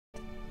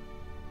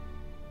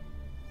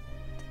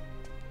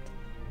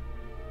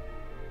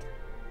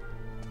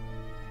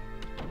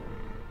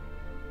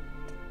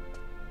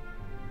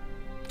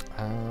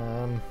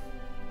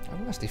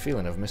Nasty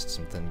feeling I've missed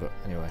something, but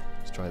anyway,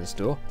 let's try this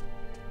door.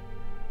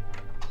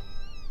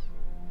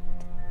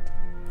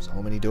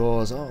 So many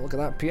doors. Oh, look at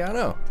that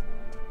piano.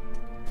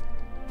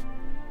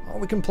 Oh,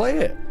 we can play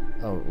it.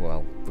 Oh,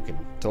 well, we can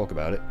talk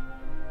about it.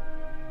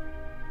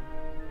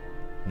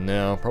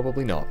 No,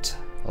 probably not.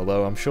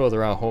 Although I'm sure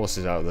there are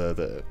horses out there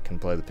that can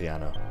play the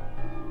piano.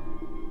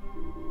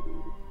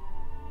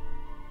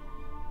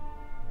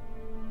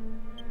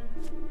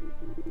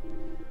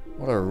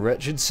 What a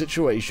wretched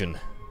situation.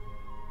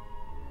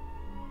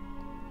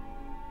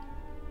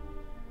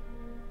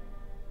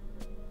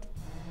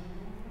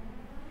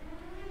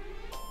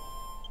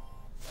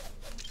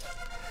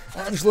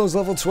 Angelo's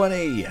level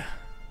 20!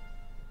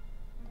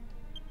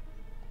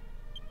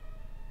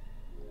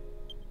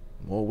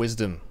 More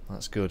wisdom,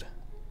 that's good.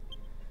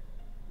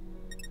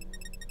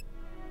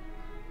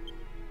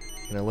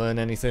 Gonna learn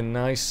anything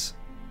nice?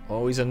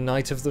 Oh, he's a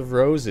Knight of the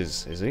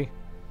Roses, is he?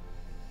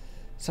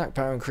 Attack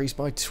power increased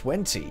by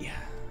 20.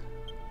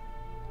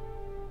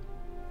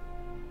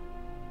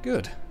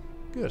 Good,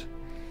 good.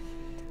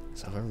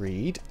 Let's have a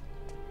read.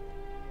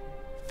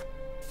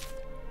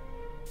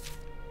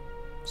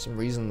 For some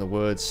reason the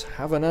words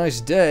 "Have a nice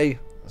day"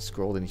 are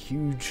scrolled in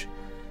huge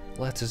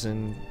letters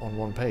on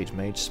one page.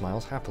 Mage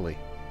smiles happily.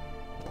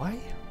 Why?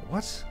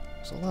 What's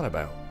all that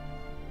about?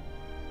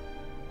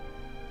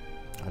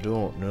 I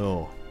don't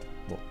know,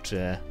 but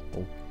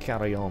we'll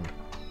carry on.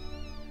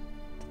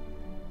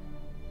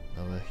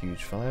 Another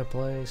huge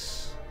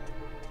fireplace.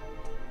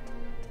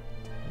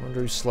 I wonder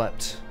who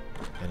slept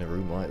in a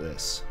room like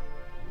this.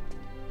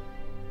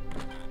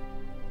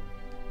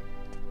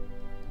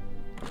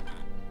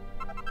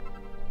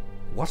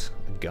 What?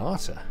 A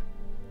garter?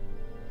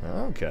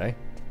 Okay.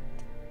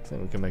 I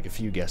think we can make a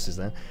few guesses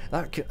then.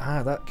 That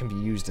can be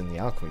used in the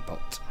alchemy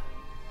pot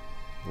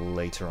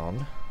later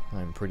on,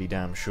 I'm pretty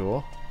damn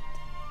sure.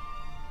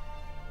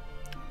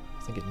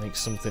 I think it makes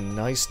something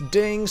nice.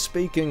 Ding!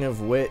 Speaking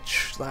of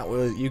which,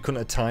 you couldn't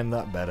have timed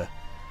that better.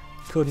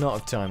 Could not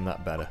have timed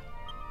that better.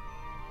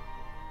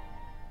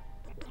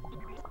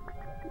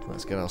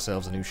 Let's get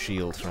ourselves a new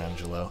shield for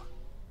Angelo.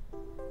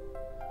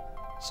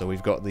 So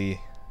we've got the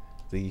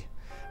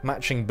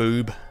matching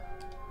boob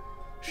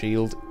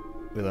shield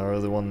with our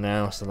other one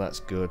now, so that's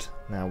good.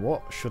 Now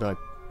what should I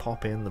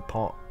pop in the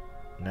pot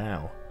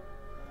now?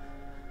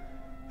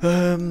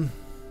 Do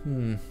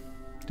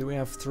we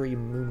have 3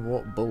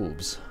 moonwort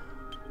bulbs?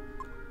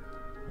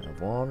 We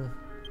have 1,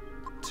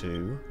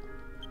 2.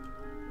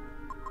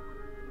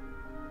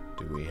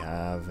 Do we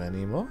have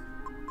any more?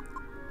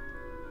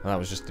 Well, that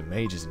was just in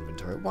Mage's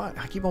inventory. Why?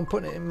 I keep on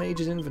putting it in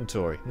Mage's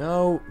inventory.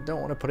 No,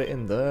 don't want to put it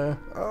in there.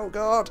 Oh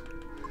god!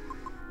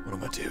 What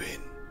am I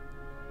doing?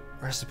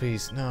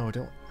 Recipes. No,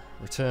 don't.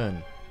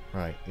 Return.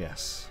 Right,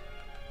 yes.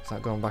 Is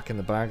that going back in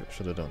the bag?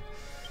 Should have done.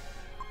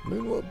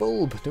 Moonwort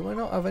bulb. Do I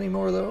not have any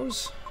more of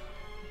those?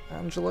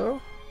 Angelo?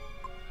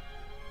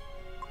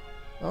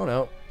 Oh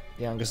no.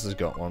 Youngest has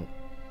got one.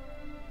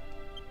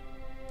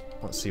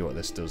 Let's see what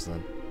this does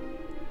then.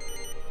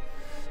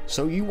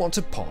 So you want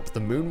to pop the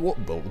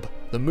moonwort bulb,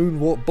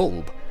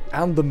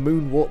 and the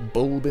moonwort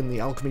bulb in the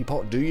alchemy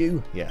pot, do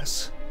you?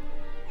 Yes.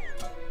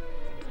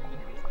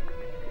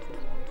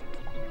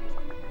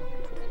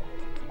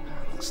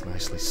 That's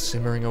nicely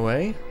simmering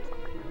away.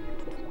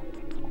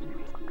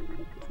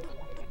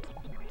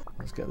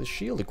 Let's get the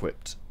shield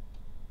equipped.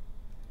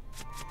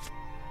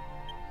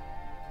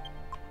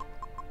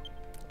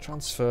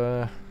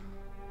 Transfer.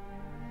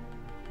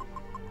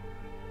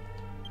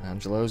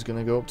 Angelo's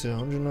gonna go up to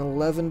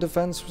 111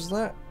 defense, was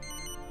that?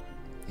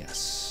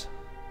 Yes.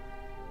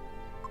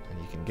 And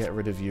you can get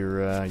rid of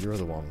your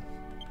other one,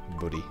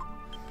 buddy.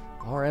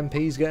 Our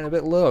MP's getting a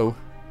bit low.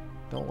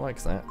 Don't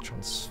like that.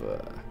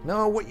 Transfer.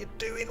 No, what you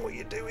doing? What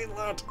you doing,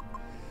 lad?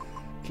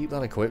 Keep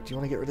that equipped. You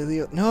want to get rid of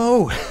the...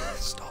 No!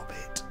 Stop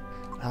it.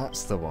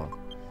 That's the one.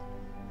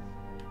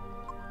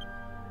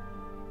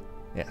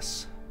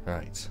 Yes.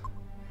 Right.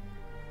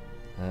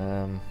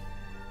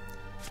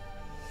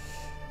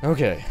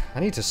 Okay. I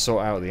need to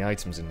sort out the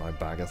items in my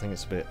bag. I think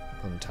it's a bit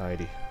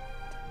untidy.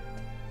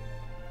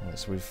 Right,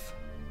 so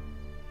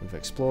we've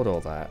explored all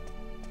that.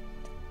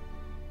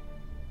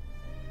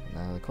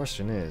 Now the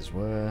question is,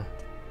 where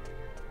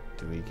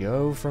do we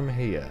go from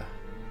here?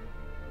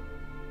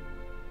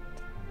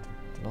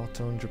 Not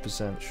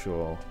 100%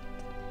 sure.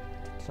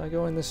 Did I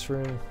go in this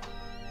room?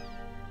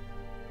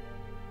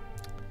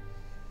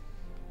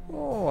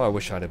 Oh, I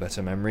wish I had a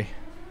better memory.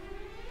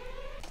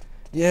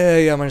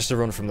 Yeah, I managed to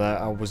run from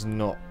that. I was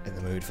not in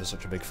the mood for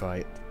such a big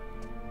fight.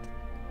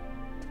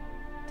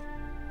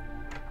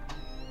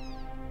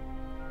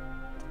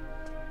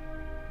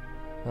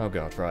 Oh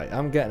god, right.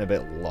 I'm getting a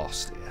bit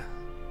lost here.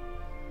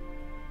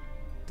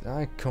 Did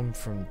I come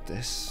from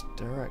this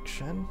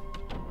direction?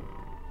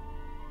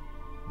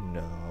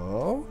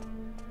 No.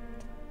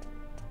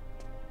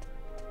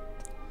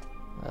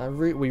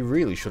 We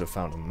really should have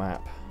found a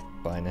map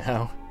by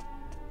now.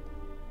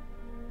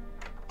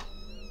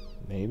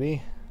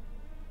 Maybe.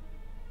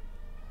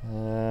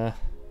 Oh,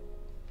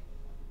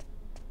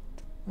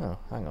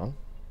 hang on.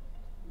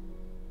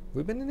 Have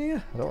we been in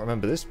here? I don't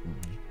remember this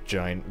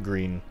giant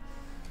green...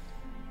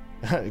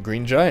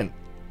 green giant.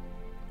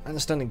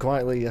 And standing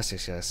quietly, yes,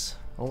 yes, yes.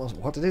 Almost,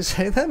 what did it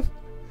say then?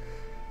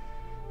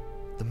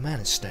 The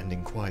man is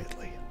standing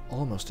quietly,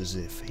 almost as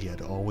if he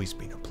had always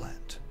been a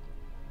plant.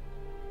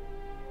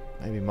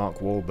 Maybe Mark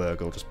Wahlberg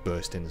will just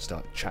burst in and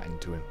start chatting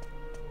to him.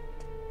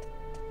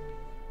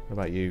 What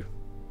about you?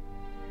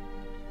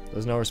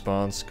 There's no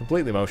response,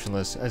 completely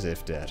motionless, as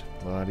if dead.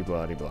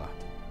 Blah-de-blah-de-blah.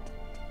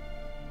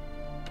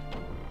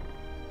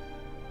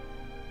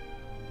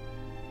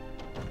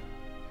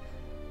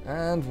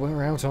 And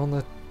we're out on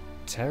the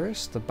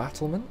terrace, the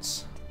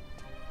battlements.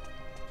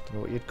 Don't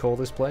know what you'd call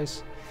this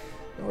place.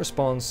 No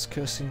response.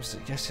 Curse seems to...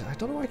 Yes, I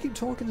don't know why I keep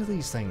talking to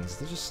these things.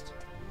 They're just...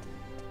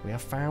 We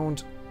have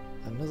found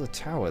another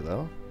tower,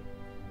 though.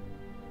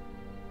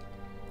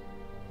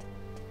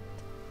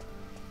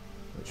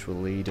 Which will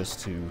lead us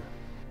to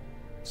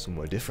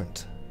somewhere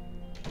different.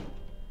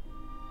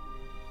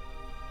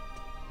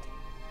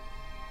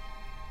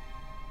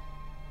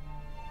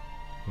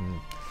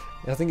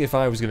 I think if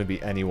I was going to be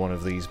any one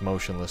of these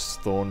motionless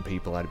thorn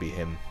people, I'd be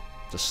him.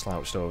 Just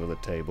slouched over the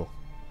table.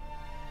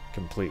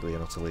 Completely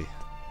and utterly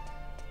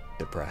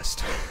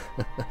depressed.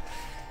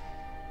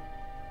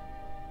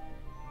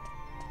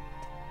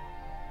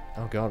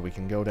 Oh god, we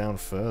can go down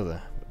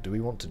further. But do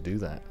we want to do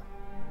that?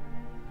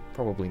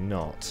 Probably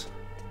not.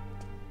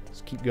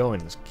 Let's keep going.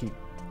 Let's keep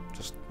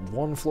just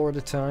one floor at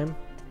a time.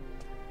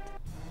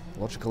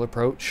 Logical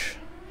approach.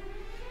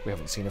 We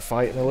haven't seen a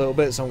fight in a little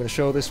bit, so I'm going to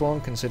show this one,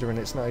 considering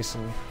it's nice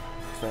and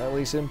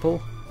fairly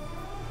simple.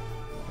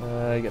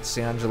 You get to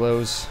see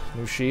Angelo's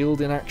new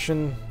shield in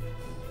action.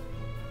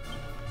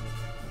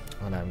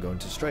 And I'm going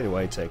to straight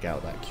away take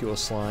out that cure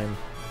slime.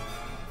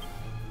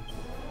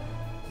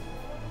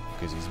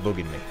 Because he's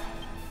bugging me.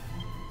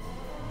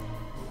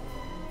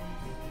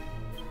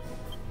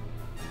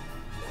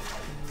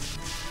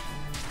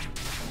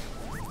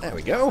 There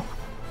we go.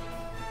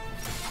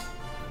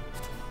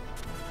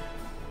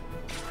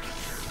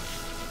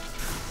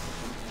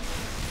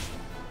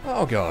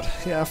 Oh god,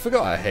 yeah, I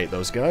forgot I hate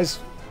those guys.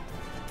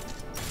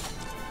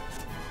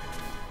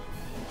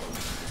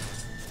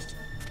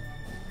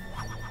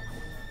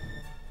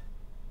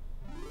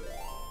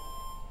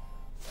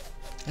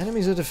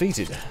 Enemies are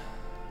defeated.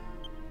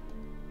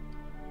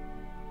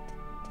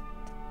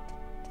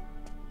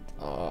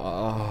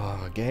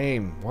 Oh,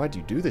 game, why'd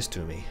you do this to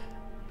me?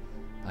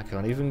 I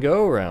can't even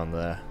go around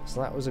there.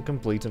 So that was a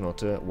complete and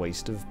utter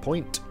waste of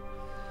point.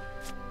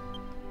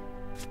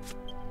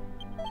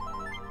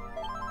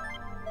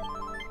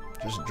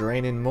 Just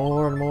draining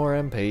more and more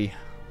MP.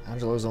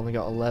 Angelo's only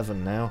got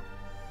 11 now.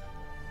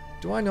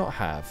 Do I not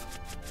have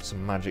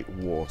some magic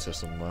water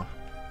somewhere?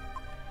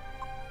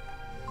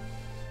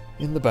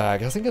 In the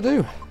bag, I think I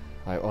do.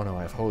 Oh no,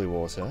 I have holy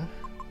water.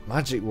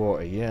 Magic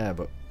water, yeah,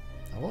 but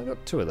I've only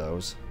got 2 of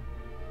those.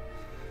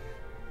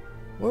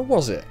 Where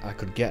was it I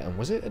could get them?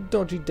 Was it at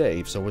Dodgy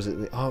Dave's, or was it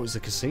the... Oh, it was the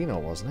casino,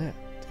 wasn't it?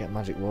 To get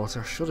magic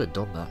water. I should have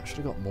done that. I should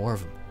have got more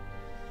of them.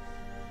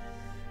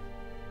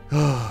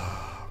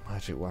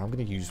 Magic water. I'm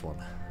going to use one.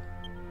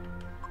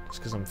 Just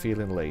because I'm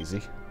feeling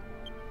lazy.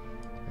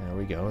 There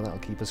we go. That'll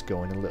keep us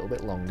going a little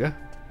bit longer.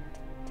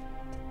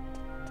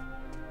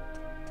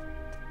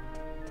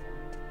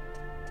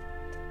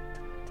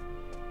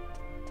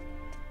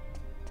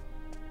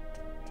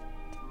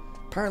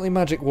 Apparently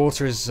magic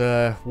water is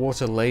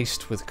water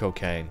laced with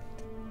cocaine.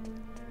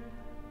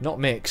 Not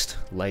mixed,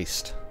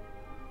 laced.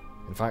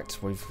 In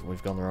fact,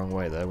 we've gone the wrong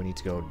way there. We need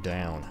to go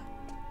down.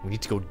 We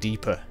need to go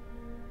deeper.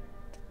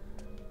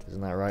 Isn't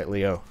that right,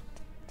 Leo?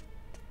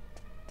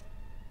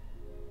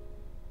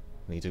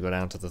 We need to go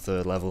down to the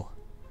 3rd level.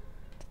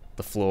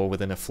 The floor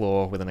within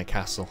a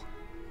castle.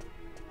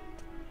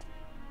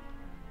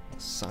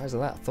 The size of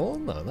that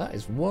thorn, though. That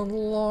is one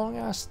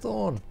long-ass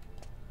thorn.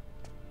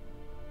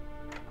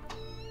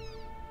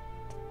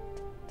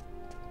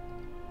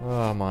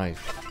 Oh, my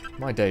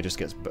day just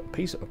gets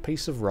a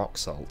piece of rock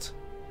salt.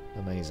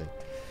 Amazing.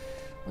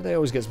 My day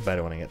always gets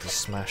better when I get to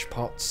smash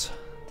pots.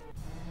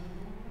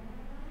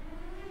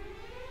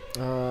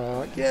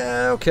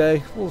 Yeah,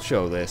 okay, we'll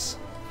show this.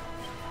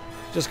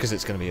 Just because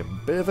it's going to be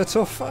a bit of a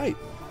tough fight.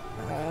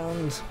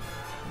 And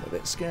I'm a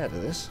bit scared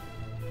of this.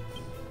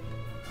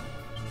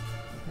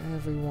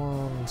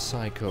 Everyone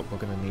psych up, we're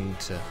going to need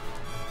to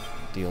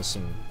deal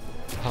some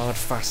hard,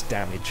 fast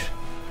damage.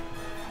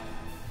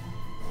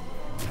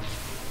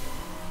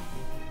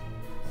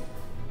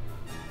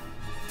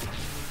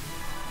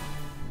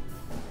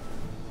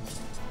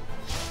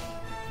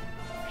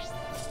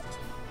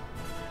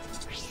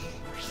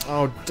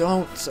 Oh,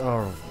 don't!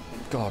 Oh,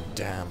 god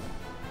damn.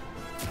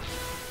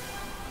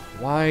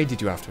 Why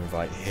did you have to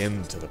invite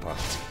him to the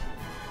party?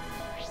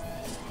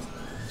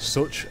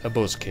 Such a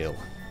buzzkill.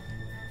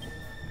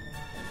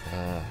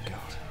 Ah,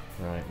 god.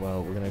 Right,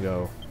 well, we're gonna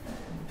go...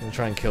 I'm gonna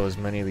try and kill as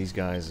many of these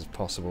guys as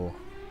possible.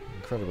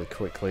 Incredibly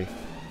quickly.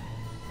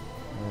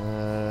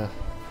 I'm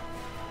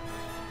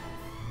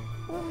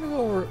gonna go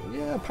over...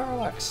 Yeah,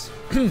 Parallax.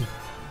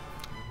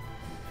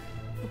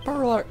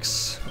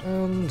 Parallax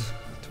and...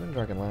 Twin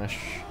Dragon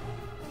Lash.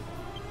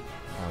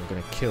 I'm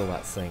gonna kill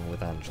that thing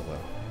with Angelo.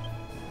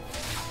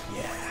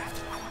 Yeah.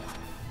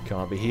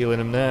 Can't be healing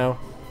him now.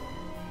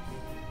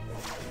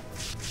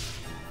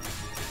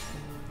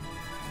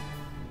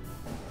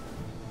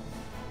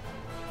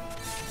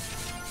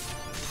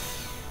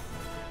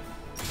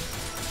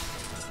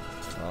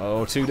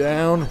 Oh, 2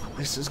 down.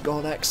 This has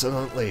gone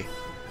excellently.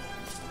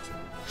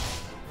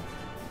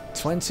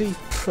 20?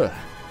 Puh.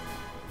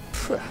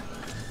 Puh.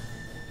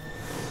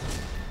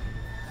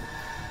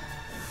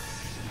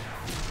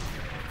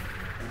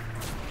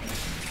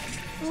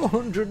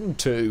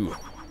 102.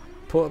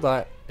 Put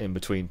that in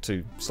between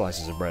 2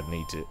 slices of bread and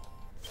eat it.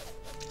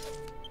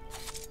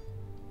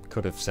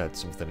 Could have said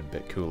something a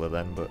bit cooler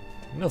then, but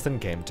nothing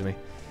came to me.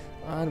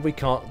 And we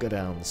can't go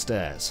down the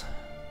stairs.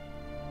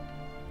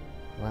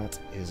 That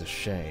is a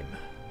shame.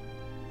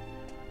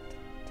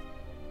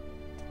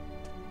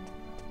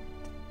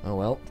 Oh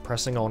well,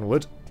 pressing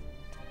onward.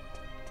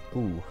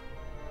 Ooh.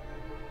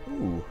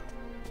 Ooh.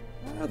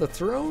 Ah, the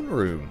throne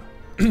room.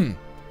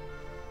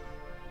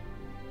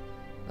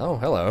 Oh,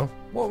 hello.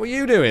 What were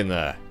you doing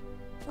there?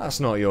 That's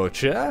not your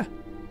chair.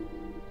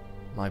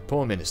 My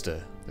poor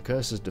minister, the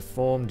curse has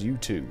deformed you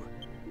too.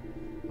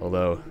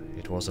 Although,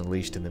 it was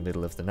unleashed in the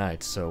middle of the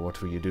night, so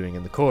what were you doing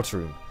in the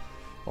courtroom?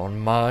 On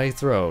my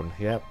throne,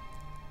 yep.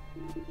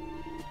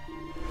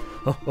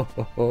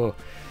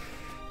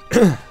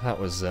 That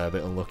was a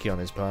bit unlucky on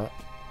his part.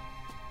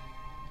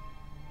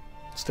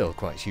 Still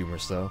quite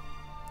humorous though.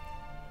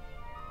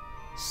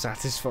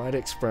 Satisfied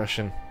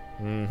expression.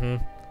 Mm-hmm.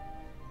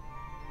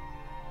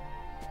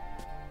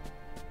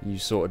 You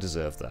sort of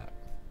deserve that.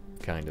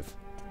 Kind of.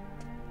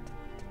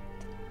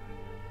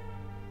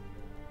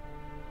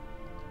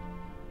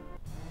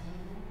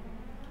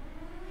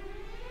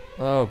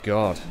 Oh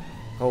god.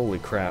 Holy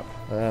crap.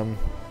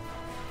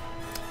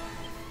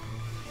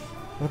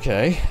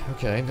 Okay,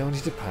 no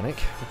need to panic.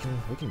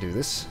 We can do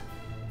this.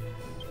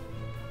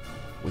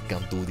 We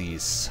can do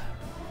this.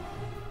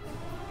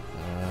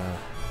 Oh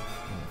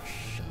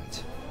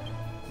shite.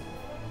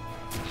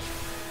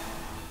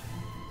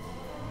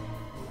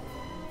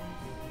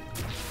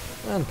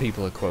 And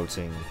people are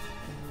quoting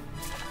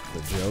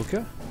the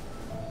Joker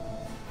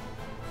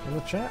in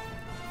the chat.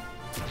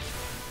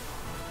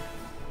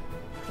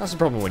 That's the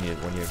problem when you're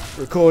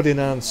recording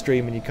and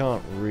streaming. You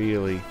can't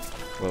really,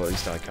 well, at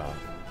least I can't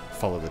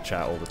follow the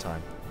chat all the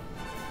time.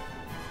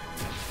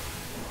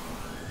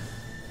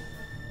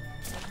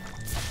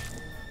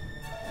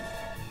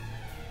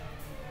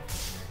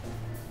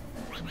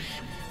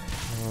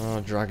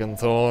 Oh,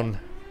 Dragonthorn.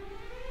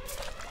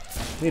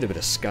 Need a bit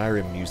of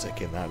Skyrim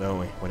music in that, don't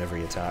we? Whenever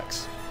he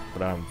attacks.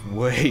 But I'm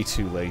way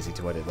too lazy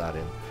to edit that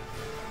in.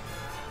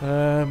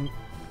 Yeah,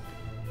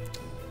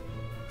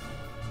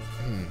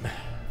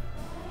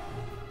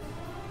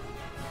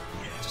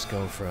 just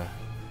go for a...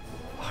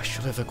 Oh, I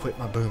should have equipped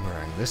my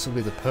boomerang. This will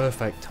be the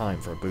perfect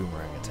time for a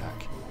boomerang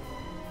attack.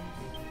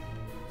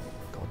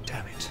 God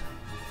damn it.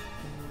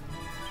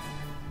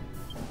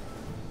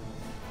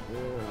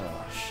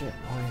 Oh, shit.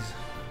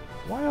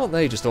 Why aren't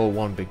they just all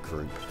one big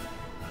group?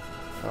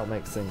 That'll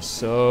make things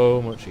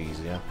so much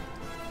easier.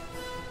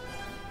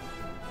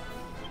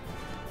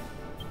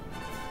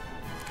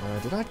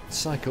 Did I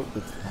psych up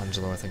with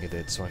Angelo? I think I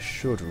did, so I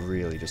should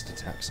really just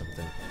attack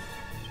something.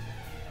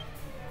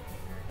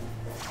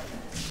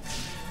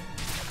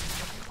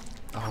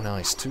 Oh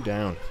nice, 2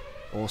 down.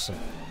 Awesome.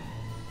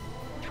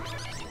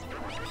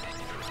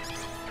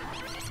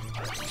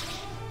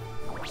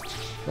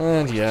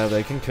 And yeah,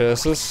 they can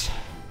curse us.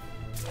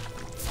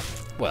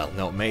 Well,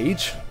 not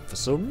mage, for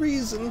some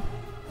reason.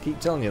 Keep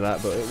telling you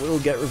that, but it will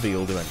get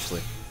revealed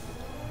eventually.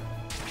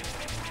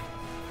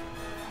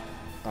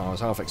 Oh, I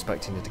was half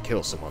expecting it to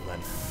kill someone then.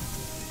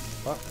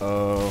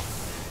 Uh-oh.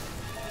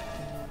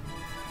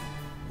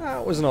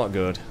 That was not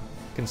good,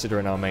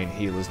 considering our main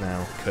healer's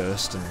now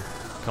cursed and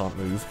can't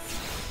move.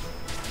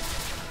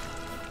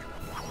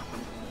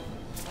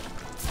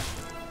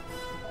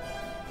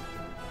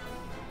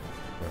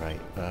 Right,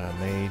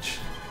 mage,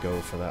 go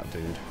for that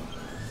dude.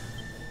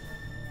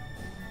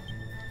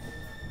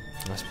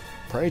 Let's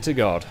pray to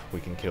God we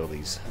can kill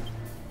these.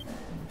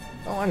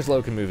 Oh,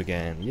 Angelo can move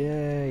again.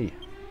 Yay!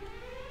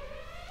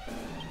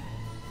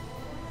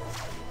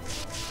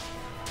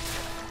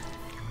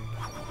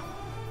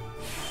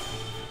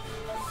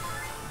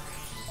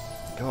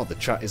 God, the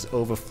chat is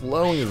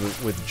overflowing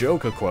with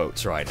Joker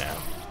quotes right now.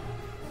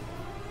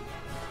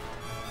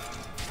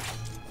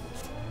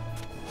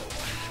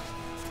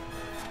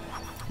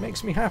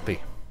 Makes me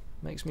happy.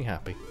 Makes me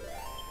happy.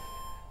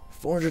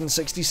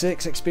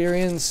 466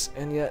 experience,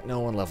 and yet no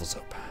one levels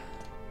up.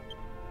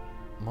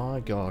 My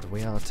god,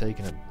 we are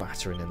taking a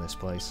battering in this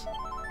place.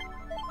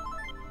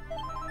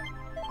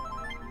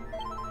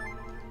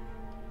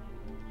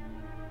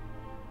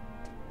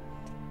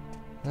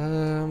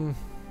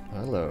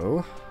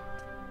 Hello.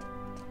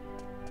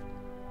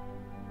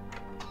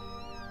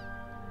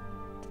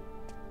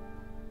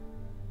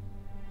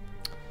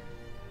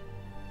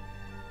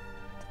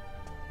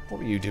 What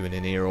were you doing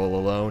in here all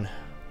alone?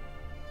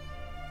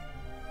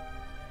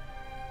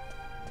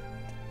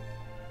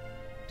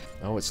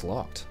 Oh, it's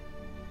locked.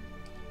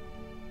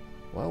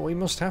 Well, we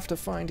must have to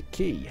find a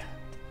key.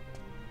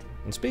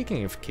 And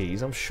speaking of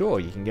keys, I'm sure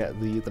you can get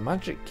the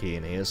magic key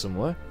in here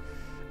somewhere,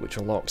 which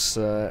unlocks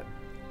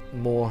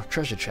more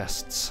treasure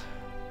chests.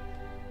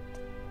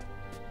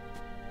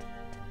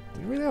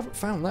 We really haven't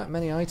found that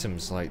many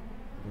items, like,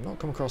 we've not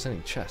come across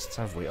any chests,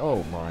 have we?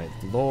 Oh my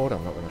lord,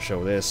 I'm not going to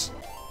show this.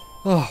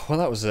 Oh, well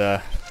that was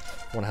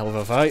one hell of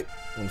a fight.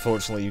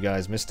 Unfortunately you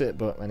guys missed it,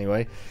 but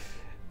anyway.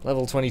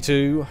 Level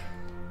 22.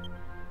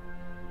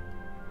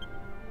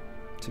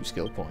 2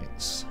 skill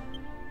points.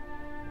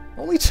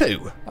 Only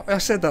 2? I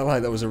said that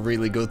like that was a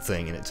really good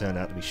thing and it turned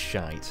out to be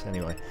shite.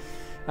 Anyway,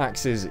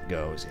 axes it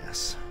goes,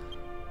 yes.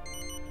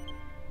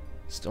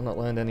 Still not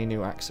learned any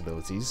new axe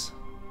abilities.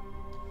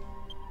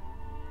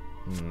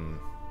 I'm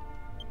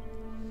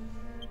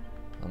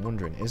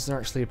wondering, is there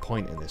actually a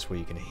point in this where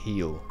you can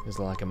heal? Is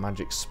there like a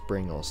magic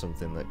spring or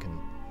something that can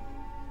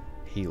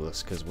heal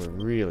us? Because we're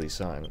really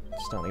starting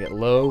to get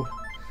low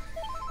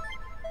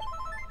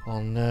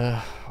on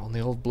the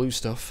old blue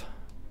stuff.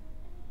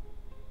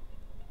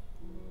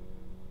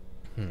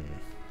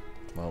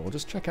 Well, we'll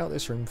just check out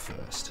this room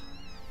first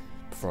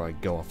before I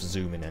go off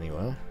zooming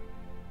anywhere.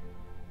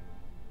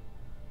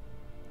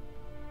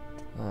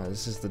 Ah,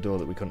 this is the door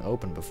that we couldn't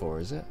open before,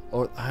 is it?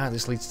 Or,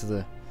 this leads to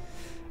the...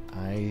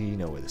 I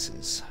know where this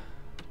is.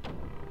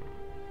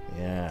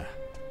 Yeah.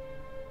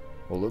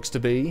 What looks to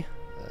be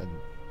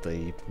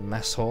the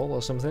mess hall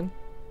or something.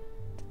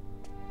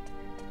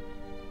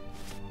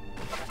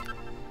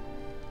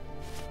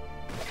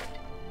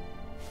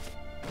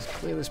 Let's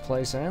clear this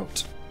place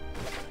out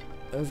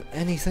of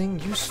anything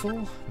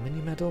useful.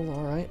 Mini medal,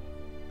 alright.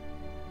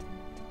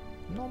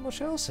 Not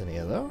much else in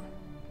here, though.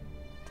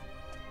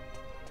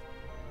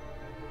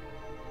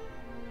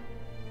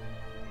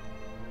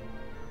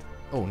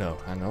 Oh no,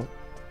 hang on.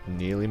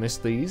 Nearly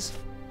missed these.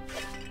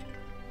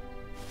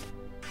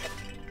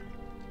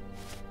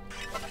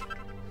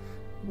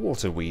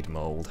 Waterweed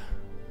mold.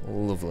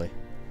 Lovely.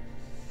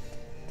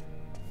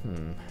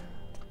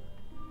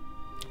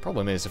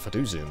 Problem is, if I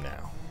do zoom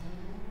now,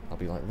 I'll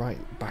be like right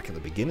back at the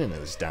beginning of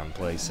this damn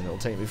place and it'll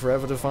take me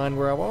forever to find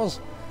where I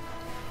was.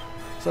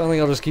 So I think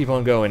I'll just keep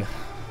on going.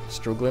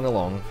 Struggling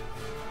along.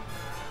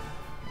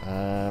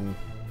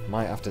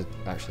 Might have to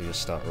actually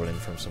just start running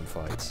from some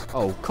fights.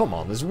 Oh, come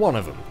on, there's one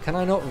of them. Can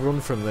I not run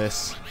from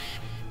this?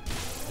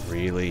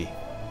 Really?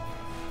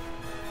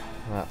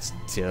 That's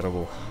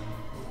terrible.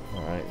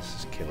 Alright, let's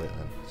just kill it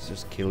then. Let's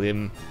just kill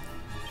him.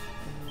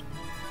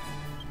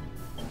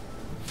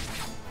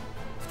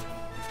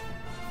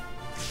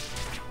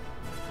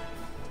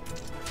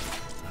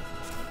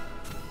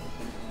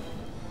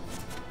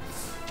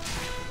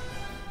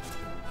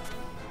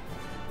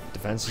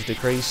 Defense is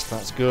decreased,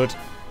 that's good.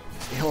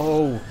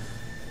 Oh!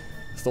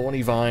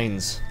 Thorny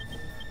vines.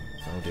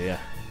 Oh dear.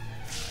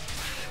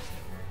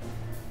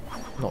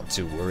 Not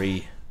to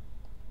worry.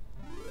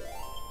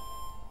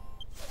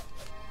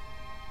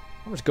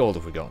 How much gold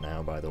have we got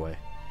now, by the way?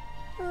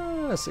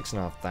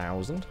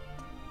 6,500.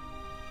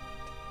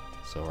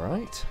 It's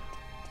alright.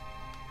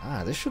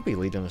 Ah, this should be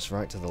leading us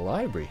right to the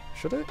library,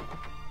 should it?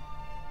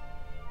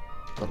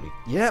 Let me...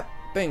 Yep,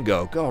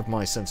 bingo! God,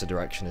 my sense of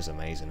direction is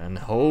amazing, and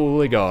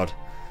holy God,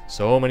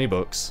 so many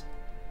books.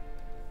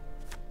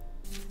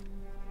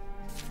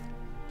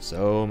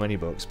 So many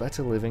books.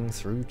 Better living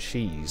through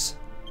cheese.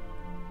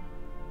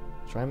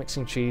 Try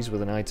mixing cheese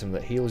with an item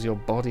that heals your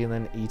body and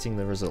then eating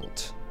the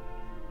result.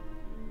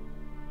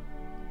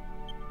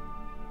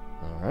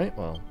 Alright,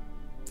 well,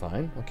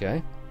 fine,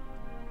 okay.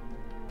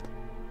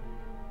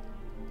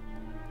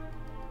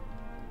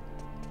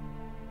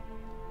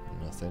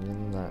 Nothing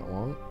in that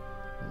one.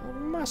 A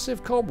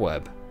massive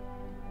cobweb.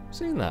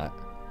 Seen that?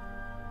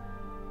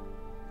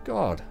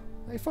 God,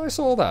 if I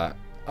saw that,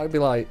 I'd be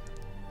like,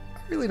 I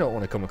really don't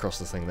want to come across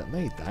the thing that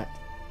made that.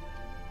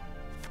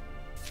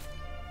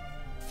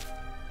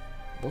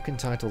 Book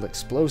entitled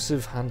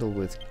Explosive, Handle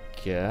with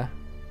Care.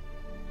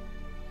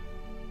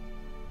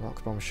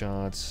 Rock bomb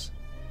shards.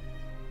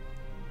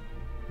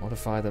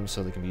 Modify them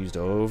so they can be used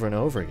over and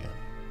over again.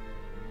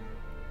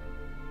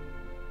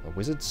 A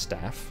wizard's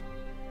staff.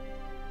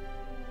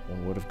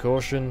 One word of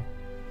caution.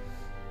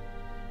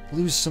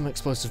 Lose some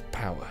explosive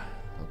power.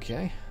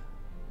 Okay.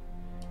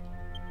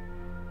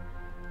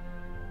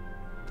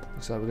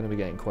 Looks like we're going to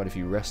be getting quite a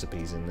few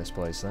recipes in this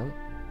place then.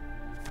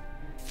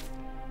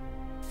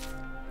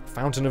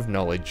 Fountain of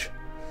Knowledge.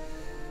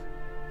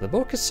 The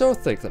book is so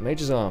thick that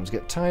Mage's arms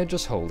get tired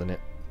just holding it.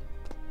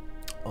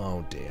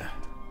 Oh dear.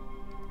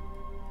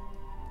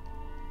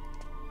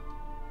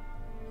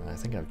 I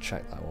think I've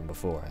checked that one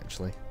before,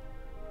 actually.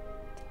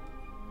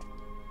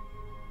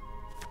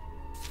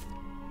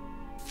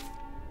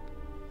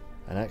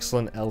 An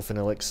excellent elfin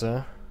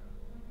elixir.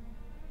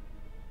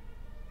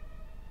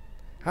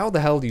 How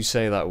the hell do you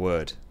say that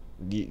word?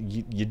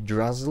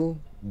 Yggdrasil?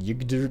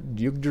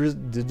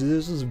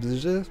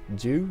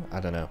 Jew? I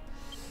don't know.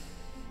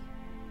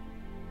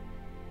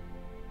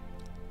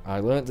 I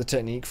learnt the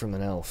technique from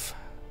an elf.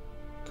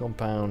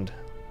 Compound,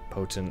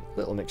 potent,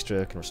 little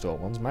mixture can restore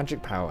one's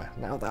magic power.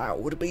 Now that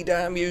would be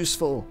damn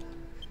useful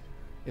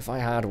if I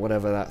had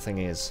whatever that thing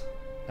is.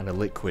 and a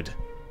liquid.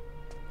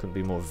 Couldn't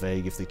be more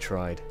vague if they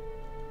tried.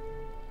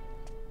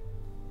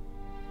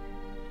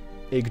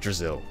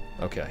 Yggdrasil.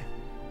 Okay.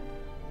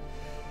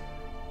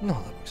 No,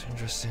 that looks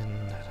interesting.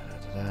 Da,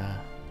 da, da, da.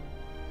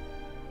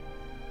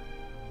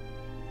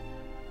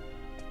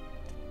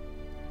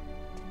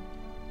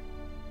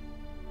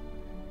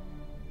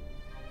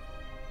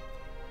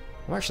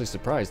 I'm actually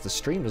surprised. The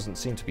stream doesn't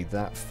seem to be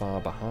that far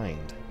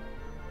behind.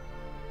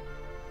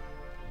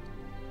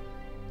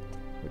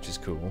 Which is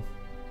cool.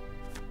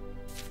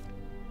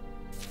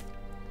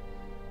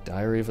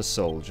 Diary of a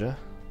Soldier.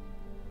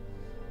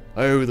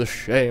 Oh, the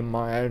shame,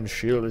 my own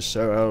shield is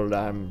so old,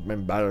 I'm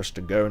embarrassed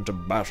to go into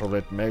battle.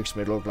 It makes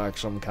me look like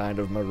some kind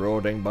of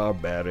marauding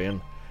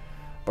barbarian.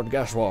 But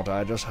guess what,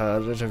 I just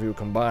heard that if you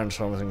combine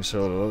something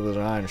silver with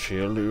an iron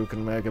shield, you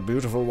can make a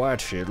beautiful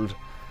white shield.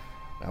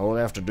 Now all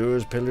I have to do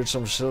is pillage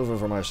some silver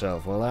for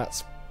myself. Well,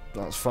 that's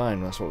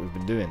fine, that's what we've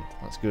been doing.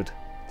 That's good.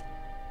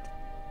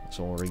 That's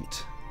all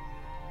right.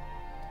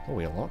 Oh,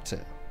 we unlocked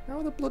it.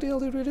 How the bloody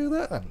hell did we do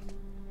that then?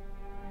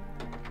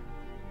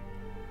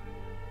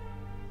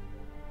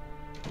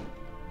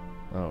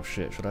 Oh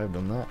shit, should I have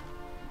done that?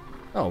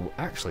 Oh,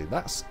 actually,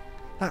 that's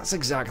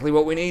exactly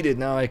what we needed.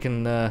 Now I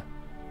can, Oh,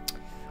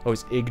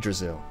 it's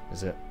Yggdrasil,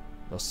 is it?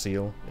 Or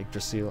Seal?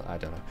 Yggdrasil? I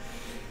don't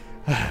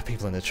know.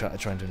 People in the chat are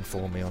trying to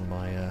inform me on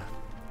my,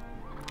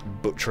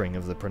 butchering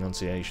of the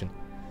pronunciation.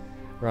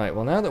 Right,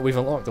 well now that we've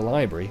unlocked the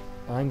library,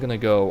 I'm gonna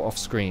go off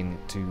screen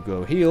to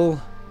go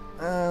heal,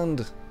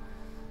 and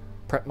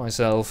prep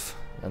myself,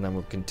 and then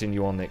we'll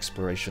continue on the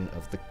exploration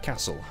of the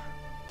castle.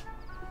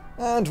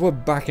 And we're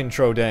back in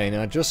Trodain.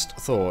 I just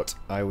thought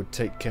I would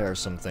take care of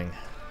something.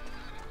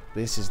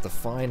 This is the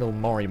final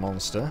Morrie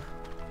monster,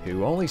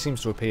 who only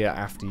seems to appear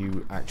after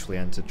you actually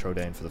enter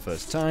Trodain for the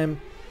first time.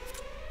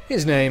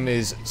 His name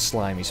is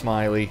Slimy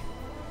Smiley,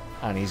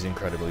 and he's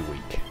incredibly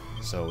weak.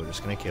 So we're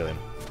just going to kill him.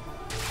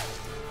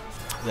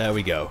 There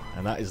we go.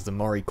 And that is the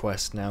Morrie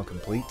quest now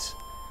complete.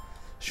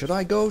 Should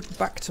I go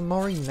back to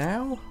Morrie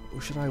now, or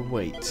should I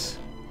wait?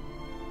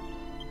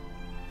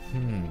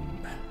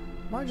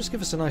 Might just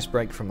give us a nice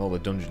break from all the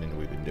dungeoning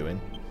we've been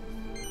doing.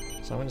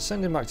 So I'm going to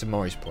send him back to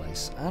Morrie's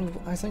place, and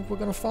I think we're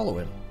going to follow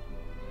him.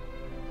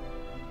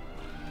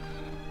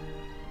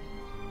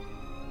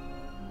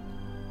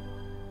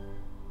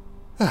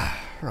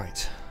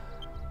 Right.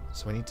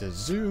 So we need to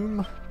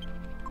zoom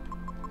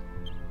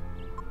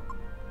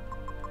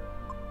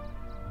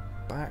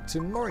back to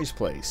Morrie's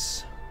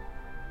place.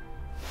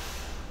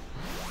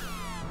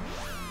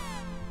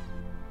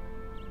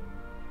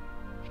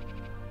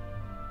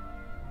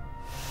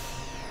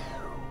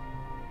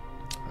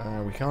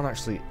 We can't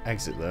actually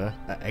exit there.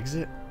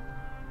 Exit?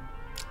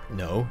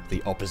 No,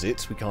 the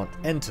opposite. We can't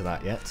enter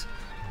that yet.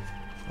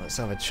 Let's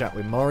have a chat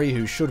with Morrie,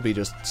 who should be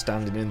just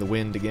standing in the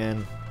wind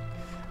again.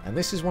 And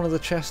this is one of the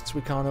chests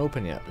we can't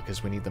open yet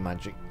because we need the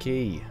magic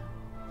key,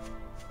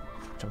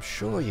 which I'm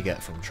sure you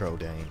get from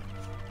Trodain.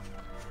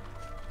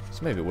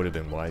 So maybe it would have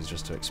been wise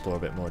just to explore a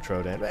bit more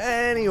Trodain. But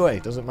anyway,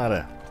 doesn't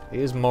matter.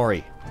 Here's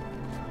Morrie.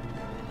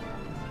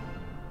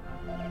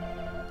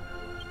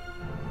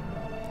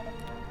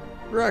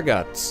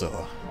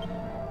 Ragazzo.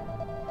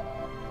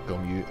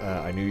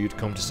 I knew you'd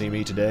come to see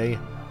me today.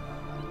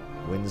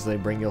 Winds they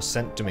bring your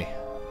scent to me.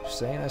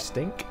 Saying I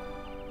stink?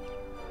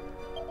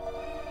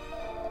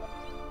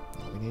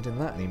 Not we needing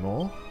that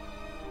anymore.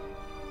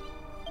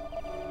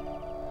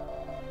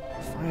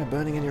 Fire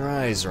burning in your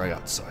eyes,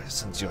 ragazzo. I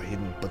sense your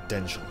hidden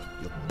potential,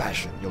 your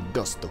passion, your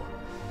gusto.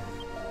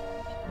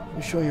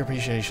 You show your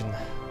appreciation.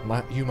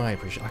 You my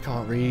appreciation. I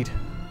can't read.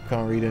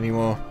 Can't read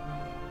anymore.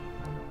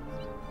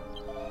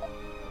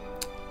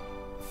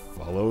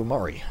 Follow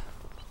Morrie.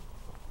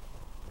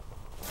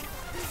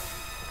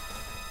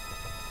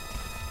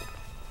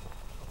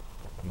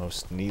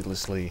 Most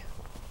needlessly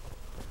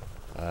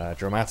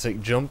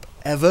dramatic jump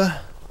ever.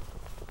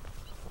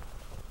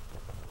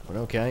 But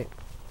okay.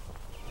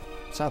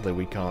 Sadly,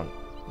 we can't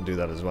do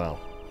that as well.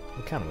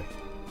 Or can we?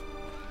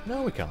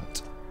 No, we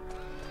can't.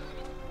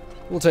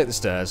 We'll take the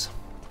stairs.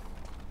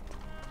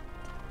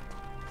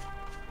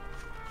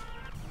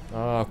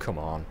 Oh, come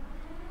on.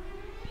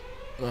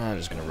 I'm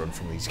just going to run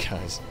from these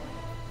guys.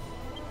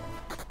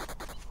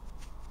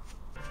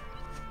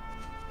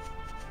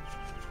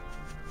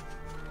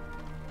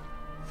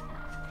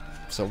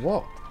 So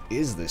what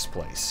is this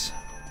place?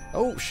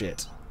 Oh,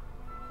 shit.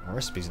 My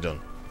recipe's done.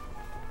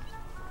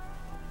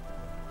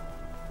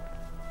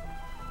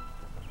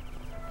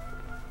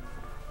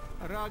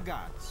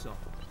 Ragazzo,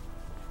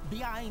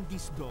 behind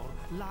this door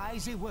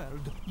lies a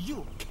world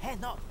you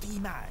cannot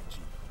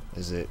imagine.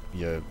 Is it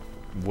your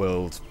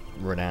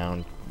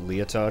world-renowned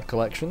leotard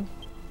collection?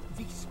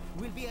 This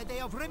will be a day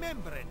of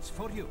remembrance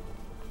for you.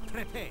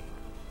 Prepare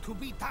to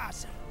be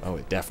dazzled. Oh,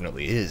 it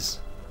definitely is.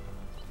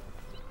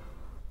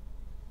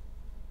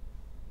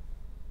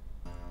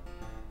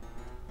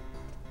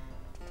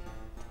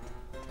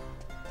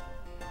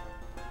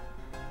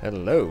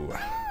 Hello.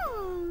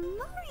 Oh,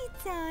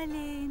 Morrie,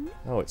 darling.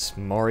 Oh, it's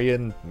Morrie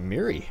and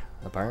Morrie,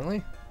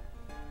 apparently.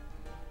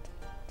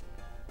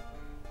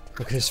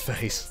 Look at his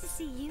face. Nice to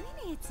see you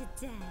in here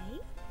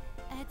today.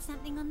 heard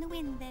something on the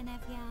wind then,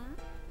 have ya?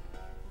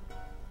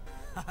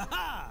 Ha ha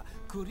ha!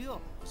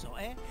 Curioso,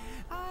 eh?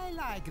 I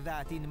like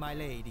that in my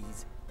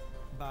ladies.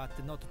 But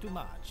not too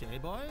much, eh,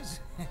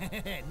 boys?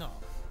 No.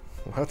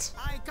 What?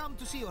 I come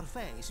to see your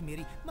face,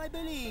 Miri, my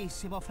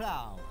bellissimo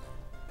flower.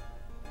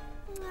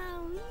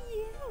 Oh,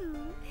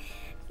 you.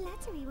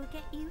 Flattery will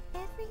get you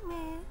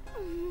everywhere.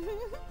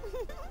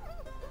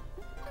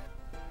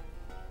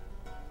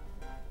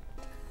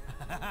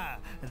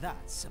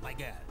 That's my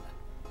girl.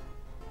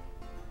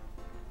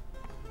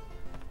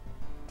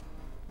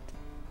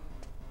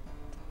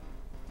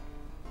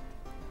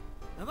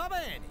 Va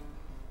bene.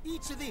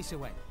 It's this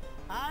way.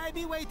 I'll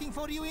be waiting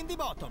for you in the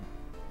bottom.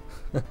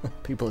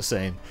 People are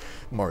saying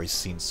Morrie's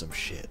seen some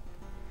shit.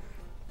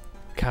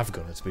 Cav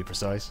gunner, to be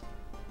precise.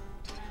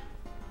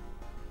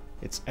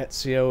 It's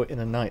Ezio in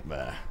a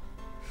nightmare.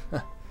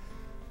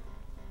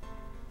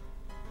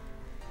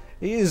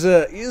 He is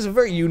a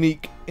very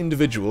unique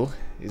individual,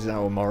 is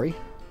our Morrie.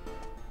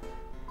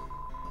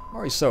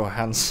 Morrie's so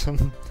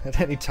handsome at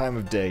any time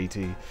of day,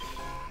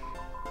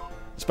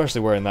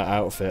 especially wearing that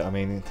outfit. I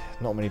mean,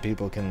 not many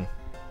people can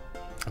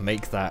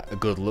make that a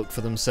good look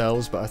for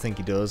themselves, but I think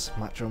he does.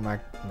 Macho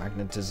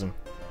magnetism.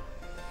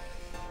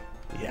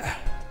 Yeah.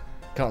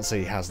 Can't say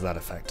he has that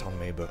effect on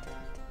me, but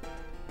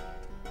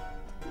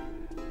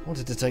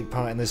wanted to take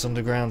part in this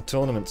underground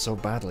tournament so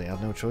badly, I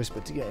had no choice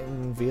but to get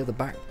in via the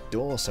back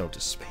door, so to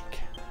speak.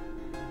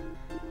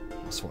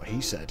 That's what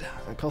he said.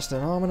 It cost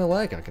an arm and a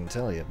leg, I can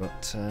tell you,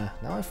 but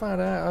now I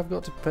found out I've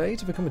got to pay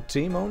to become a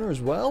team owner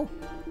as well.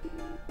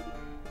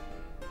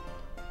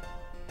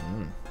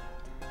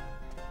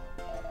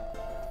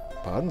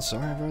 Pardon,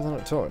 sorry, I'd rather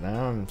not talk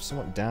now. I'm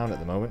somewhat down at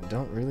the moment.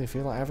 Don't really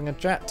feel like having a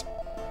chat.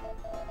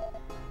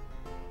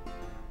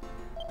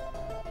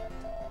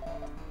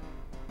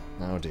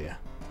 Oh dear.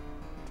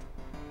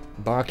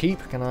 Barkeep,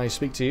 can I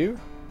speak to you?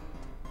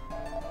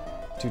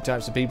 Two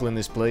types of people in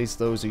this place,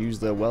 those who use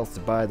their wealth to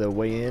buy their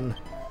way in,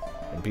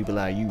 and people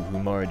like you who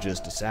Morrie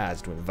just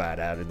decides to invite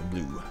out of the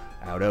blue.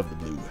 Out of the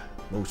blue.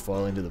 Most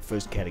fall into the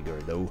first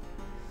category, though.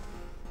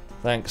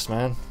 Thanks,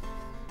 man.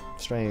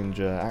 Strange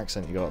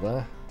accent you got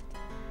there.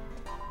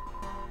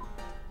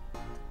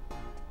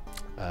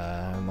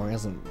 Morrie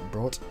hasn't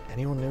brought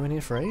anyone new in here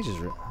for ages.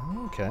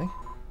 Oh, okay.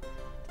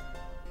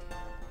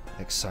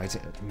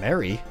 Exciting.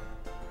 Mary?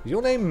 Was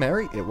your name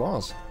Mary? It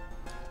was.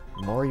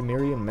 Morrie,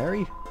 Miriam,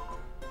 Mary?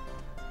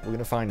 We're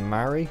gonna find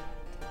Mary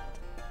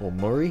or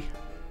Morrie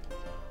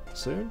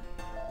soon?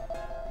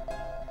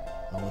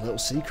 Oh, a little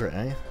secret,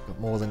 eh? Got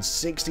more than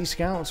 60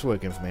 scouts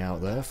working for me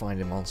out there,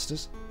 finding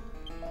monsters.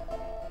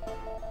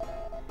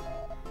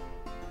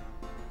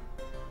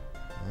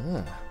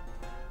 Ah.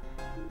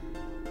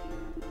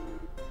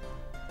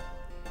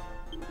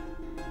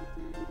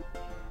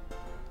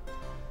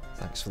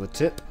 Thanks for the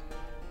tip.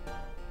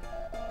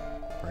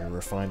 Very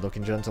refined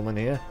looking gentleman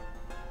here.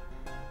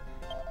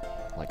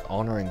 Like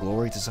honor and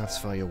glory to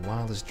satisfy your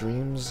wildest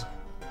dreams.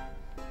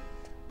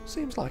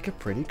 Seems like a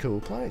pretty cool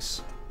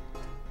place.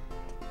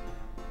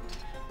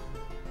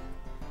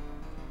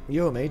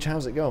 Yo mage,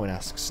 how's it going?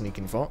 Asks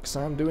Sneaking Fox.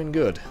 I'm doing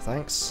good,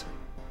 thanks.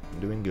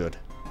 I'm doing good.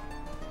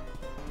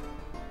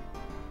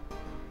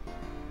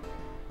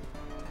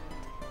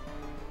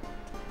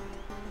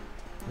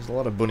 There's a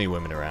lot of bunny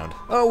women around.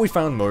 Oh, we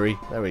found Morrie.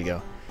 There we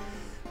go.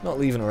 Not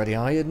leaving already,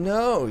 are you?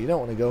 No, you don't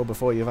want to go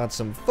before you've had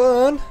some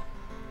fun.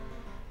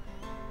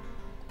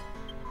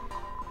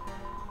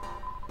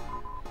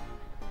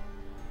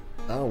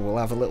 Oh, we'll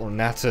have a little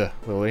natter,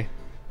 will we?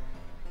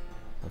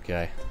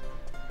 Okay.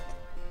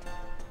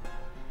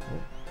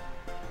 Oh.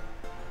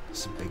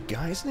 That's a big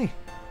guy, isn't he?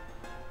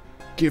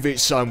 Give it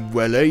some,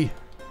 Willie.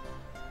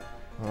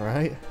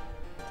 Alright.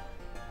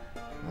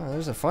 Oh,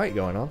 there's a fight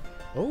going on.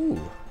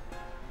 Oh.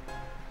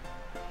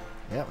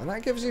 Yeah, and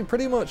that gives you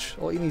pretty much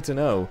all you need to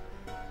know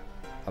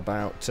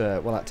about,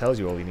 well, that tells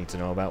you all you need to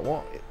know about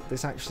what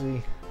this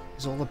actually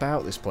is all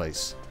about, this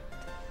place.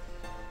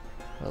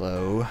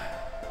 Hello.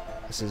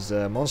 This is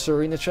a Monster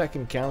Arena check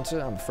encounter.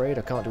 I'm afraid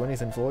I can't do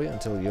anything for you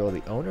until you're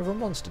the owner of a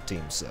monster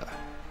team, sir.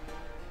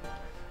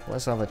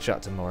 Let's have a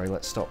chat to Morrie.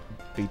 Let's stop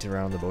beating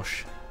around the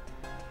bush.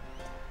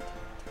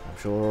 I'm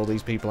sure all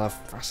these people have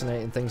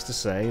fascinating things to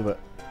say, but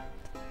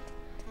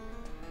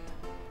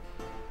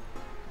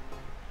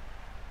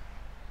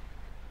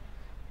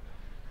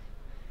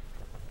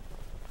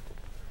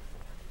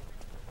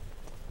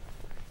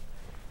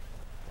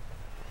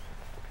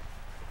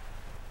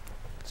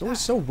it's always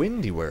so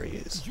windy where he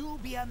is. You'll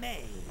be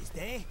amazed,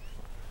 eh?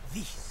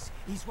 This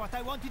is what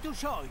I wanted to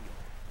show you.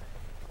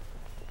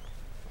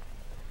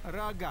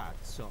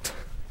 Ragazzo.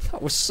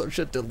 That was such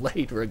a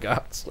delayed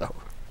ragazzo.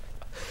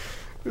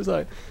 It was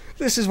like,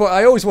 this is what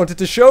I always wanted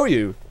to show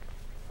you.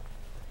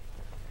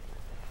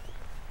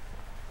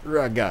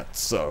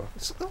 Ragazzo.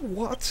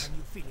 What? Can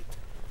you feel it?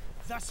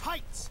 The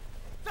sights,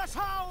 the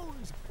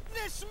sounds,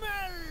 the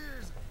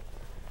smells.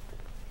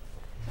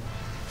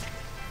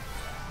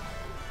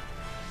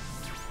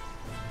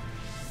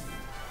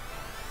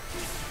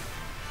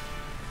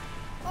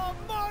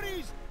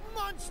 Morrie's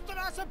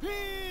monstrous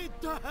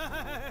pit!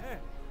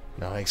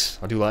 Nice.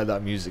 I do like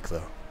that music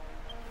though.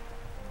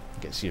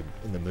 Gets you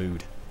in the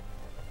mood.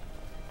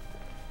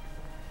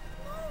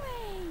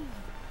 Morrie!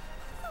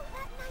 I thought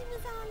that name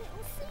was our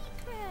little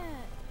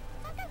secret.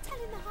 Don't go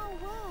telling the whole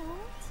world.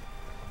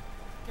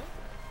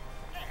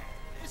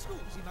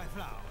 Scusi, my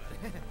flower.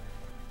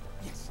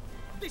 Yes,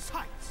 the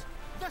sights,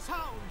 the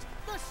sounds,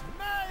 the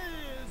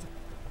smells.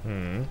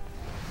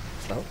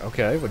 Oh,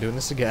 okay, we're doing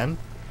this again.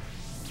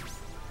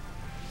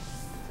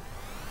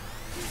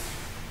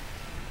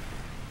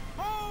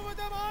 Over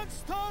the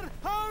monster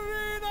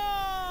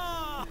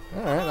arena!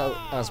 Alright, that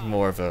has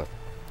more of a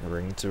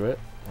ring to it,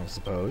 I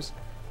suppose.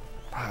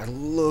 I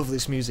love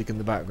this music in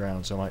the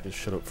background, so I might just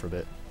shut up for a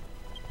bit.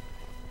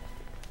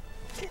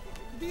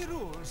 The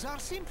rules are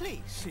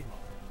simplissimo.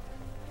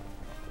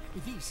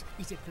 This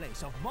is a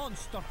place of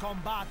monster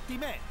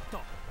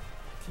combattimento.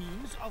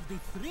 Teams of the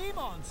 3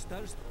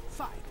 monsters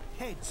fight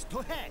heads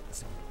to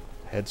heads.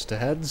 Heads to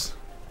heads?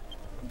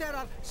 There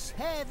are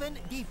 7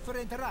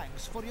 different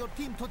ranks for your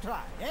team to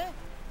try, eh?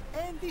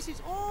 And this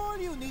is all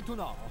you need to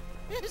know.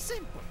 It's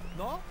simple,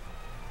 no?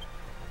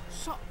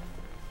 So,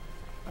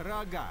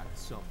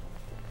 ragazzo,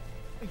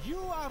 you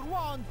are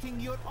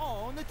wanting your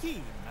own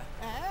team,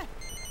 eh?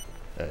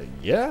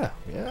 Yeah,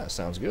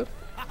 sounds good.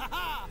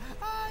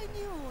 I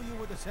knew you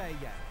would say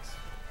yes.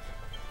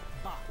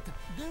 But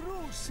the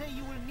rules say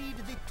you will need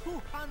the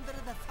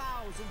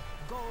 200,000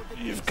 gold.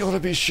 You've got to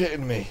be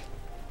shitting me.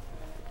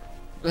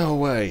 No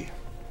way.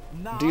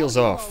 Now Deal's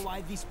you off. know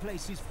why this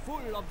place is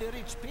full of the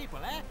rich people,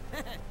 eh?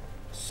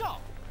 So,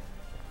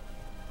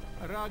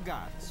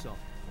 ragazzo,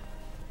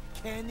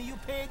 can you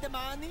pay the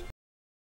money?